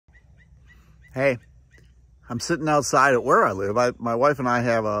Hey, I'm sitting outside at where I live. My wife and I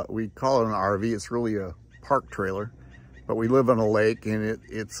have we call it an RV. It's really a park trailer, but we live on a lake, and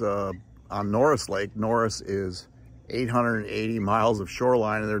it's on Norris Lake. Norris is 880 miles of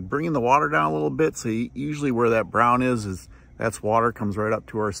shoreline, and they're bringing the water down a little bit. So usually where that brown is that's water, comes right up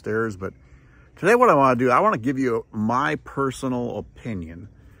to our stairs. But today what I want to do, I want to give you my personal opinion,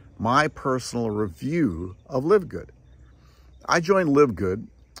 my personal review of LiveGood. I joined LiveGood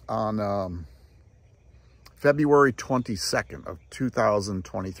on February 22nd of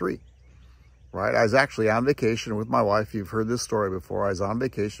 2023, right? I was actually on vacation with my wife. You've heard this story before. I was on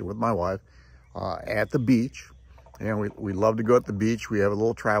vacation with my wife at the beach, and we love to go at the beach. We have a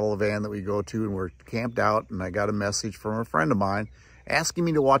little travel van that we go to, and we're camped out, and I got a message from a friend of mine asking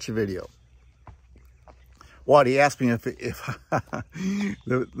me to watch a video. What? He asked me if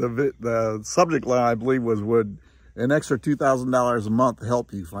the subject line, I believe, was, would an extra $2,000 a month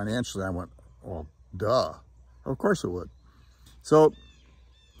help you financially? I went, well, duh. Of course it would. So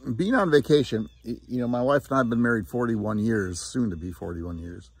being on vacation, you know, my wife and I have been married 41 years, soon to be 41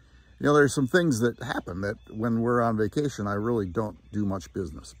 years. You know, there's some things that happen that when we're on vacation, I really don't do much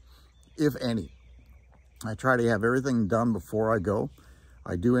business, if any. I try to have everything done before I go.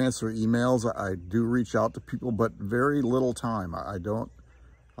 I do answer emails. I do reach out to people, but very little time. I don't,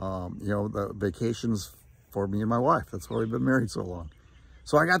 you know, the vacations for me and my wife. That's why we've been married so long.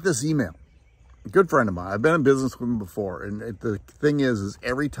 So I got this email. A good friend of mine. I've been in business with him before. And the thing is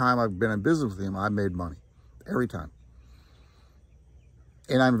every time I've been in business with him, I've made money. Every time.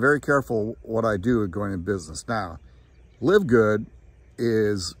 And I'm very careful what I do at going in business. Now, LiveGood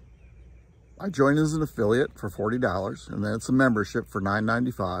is, I joined as an affiliate for $40, and then it's a membership for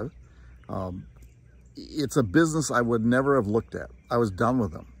 $9.95. It's a business I would never have looked at. I was done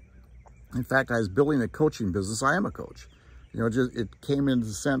with them. In fact, I was building a coaching business. I am a coach. You know, it came into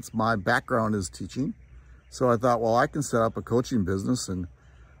sense. My background is teaching. So I thought, well, I can set up a coaching business and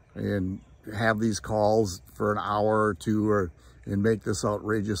have these calls for an hour or two and make this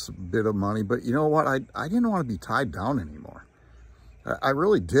outrageous bit of money. But you know what? I didn't want to be tied down anymore. I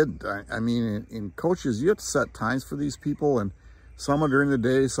really didn't. I mean, in coaches, you have to set times for these people, and some are during the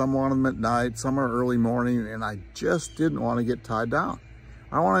day, some want them at night, some are early morning, and I just didn't want to get tied down.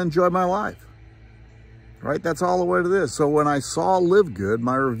 I want to enjoy my life. Right? That's all the way to this. So when I saw LiveGood,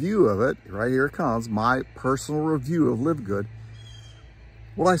 my review of it, right here it comes, my personal review of LiveGood,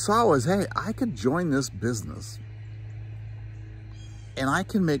 what I saw was, hey, I could join this business and I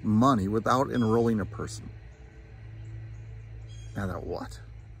can make money without enrolling a person. And I thought, what?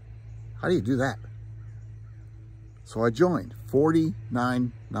 How do you do that? So I joined.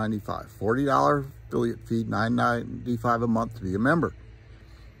 $49.95. $40 affiliate fee, $9.95 a month to be a member.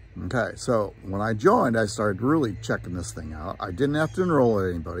 Okay, so when I joined, I started really checking this thing out. I didn't have to enroll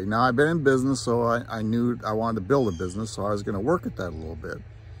anybody. Now, I've been in business, so I knew I wanted to build a business, so I was going to work at that a little bit.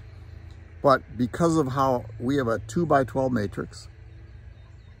 But because of how we have a 2x12 matrix,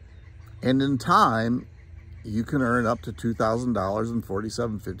 and in time, you can earn up to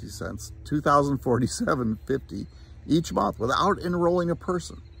 $2,000.4750, $2,047.50 each month without enrolling a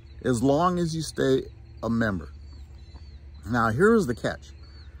person, as long as you stay a member. Now, here's the catch.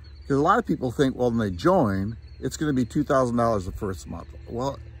 Because a lot of people think, well, when they join, it's going to be $2,000 the first month.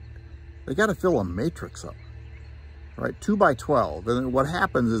 Well, they got to fill a matrix up, right? 2x12. And what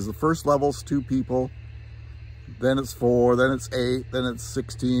happens is the first level's 2 people, then it's 4, then it's 8, then it's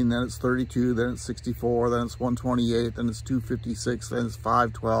 16, then it's 32, then it's 64, then it's 128, then it's 256, then it's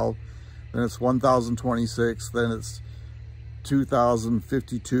 512, then it's 1,026, then it's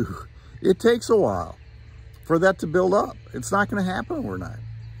 2,052. It takes a while for that to build up. It's not going to happen overnight.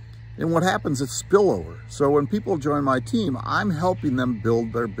 And what happens is spillover. So when people join my team, I'm helping them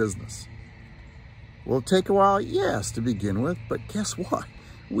build their business. Will it take a while? Yes, to begin with. But guess what?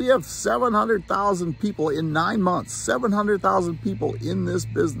 We have 700,000 people in 9 months. 700,000 people in this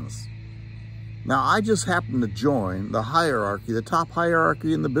business. Now, I just happen to join the hierarchy, the top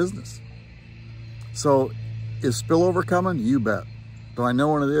hierarchy in the business. So is spillover coming? You bet. Do I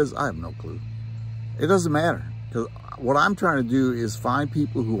know when it is? I have no clue. It doesn't matter. Because what I'm trying to do is find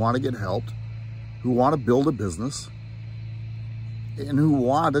people who want to get helped, who want to build a business, and who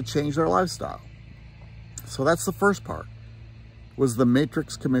want to change their lifestyle. So that's the first part, was the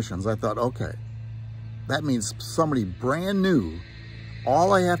matrix commissions. I thought, okay, that means somebody brand new,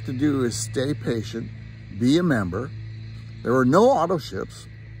 all I have to do is stay patient, be a member. There were no auto ships.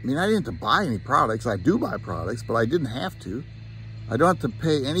 I mean, I didn't have to buy any products. I do buy products, but I didn't have to. I don't have to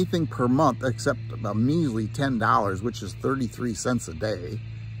pay anything per month except a measly $10, which is 33 cents a day,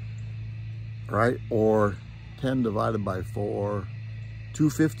 right? Or 10 divided by 4,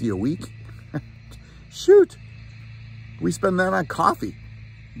 $2.50 a week. Shoot. We spend that on coffee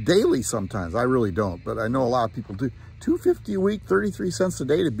daily sometimes. I really don't, but I know a lot of people do. $2.50 a week, 33 cents a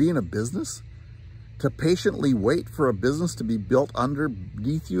day to be in a business, to patiently wait for a business to be built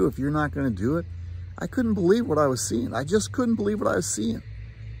underneath you if you're not going to do it. I couldn't believe what I was seeing. I just couldn't believe what I was seeing.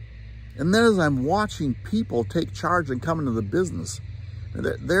 And then as I'm watching people take charge and come into the business,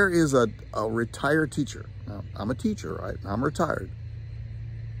 there is a retired teacher. Now, I'm a teacher, right? I'm retired.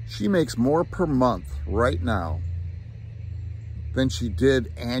 She makes more per month right now than she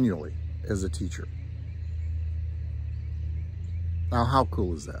did annually as a teacher. Now, how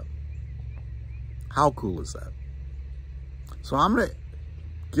cool is that? How cool is that? So I'm going to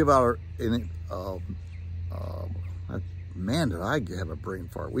give out, man, did I have a brain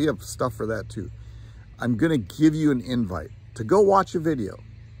fart. We have stuff for that too. I'm going to give you an invite to go watch a video,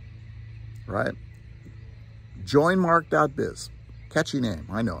 right? Joinmark.biz. Catchy name,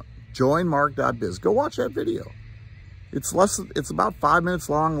 I know it. Joinmark.biz. Go watch that video. It's about 5 minutes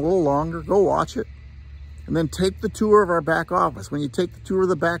long, a little longer. Go watch it. And then take the tour of our back office. When you take the tour of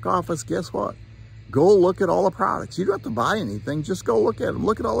the back office, guess what? Go look at all the products. You don't have to buy anything. Just go look at them.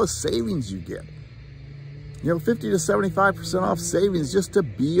 Look at all the savings you get. You know, 50 to 75% off savings just to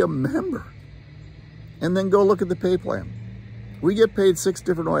be a member. And then go look at the pay plan. We get paid 6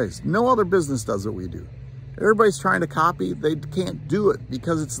 different ways. No other business does what we do. Everybody's trying to copy. They can't do it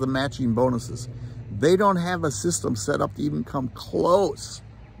because it's the matching bonuses. They don't have a system set up to even come close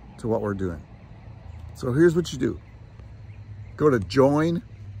to what we're doing. So here's what you do. Go to joinmark.biz.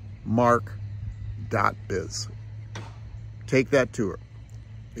 Take that tour.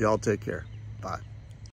 Y'all take care.